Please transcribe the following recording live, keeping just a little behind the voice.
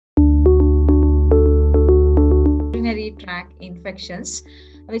infections,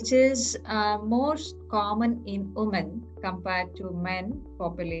 which is more common in women compared to men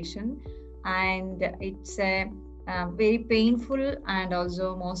population, and it's a very painful and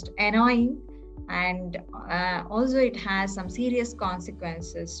also most annoying, and also it has some serious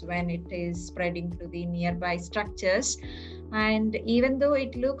consequences when it is spreading to the nearby structures. And even though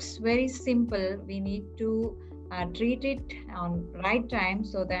it looks very simple, we need to treat it on right time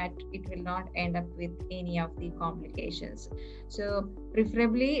so that it will not end up with any of the complications. So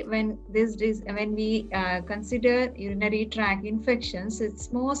preferably when we consider urinary tract infections,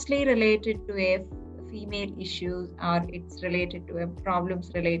 it's mostly related to a female issues, or it's related to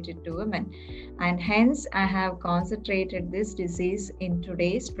problems related to women, and hence I have concentrated this disease in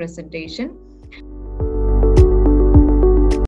today's presentation.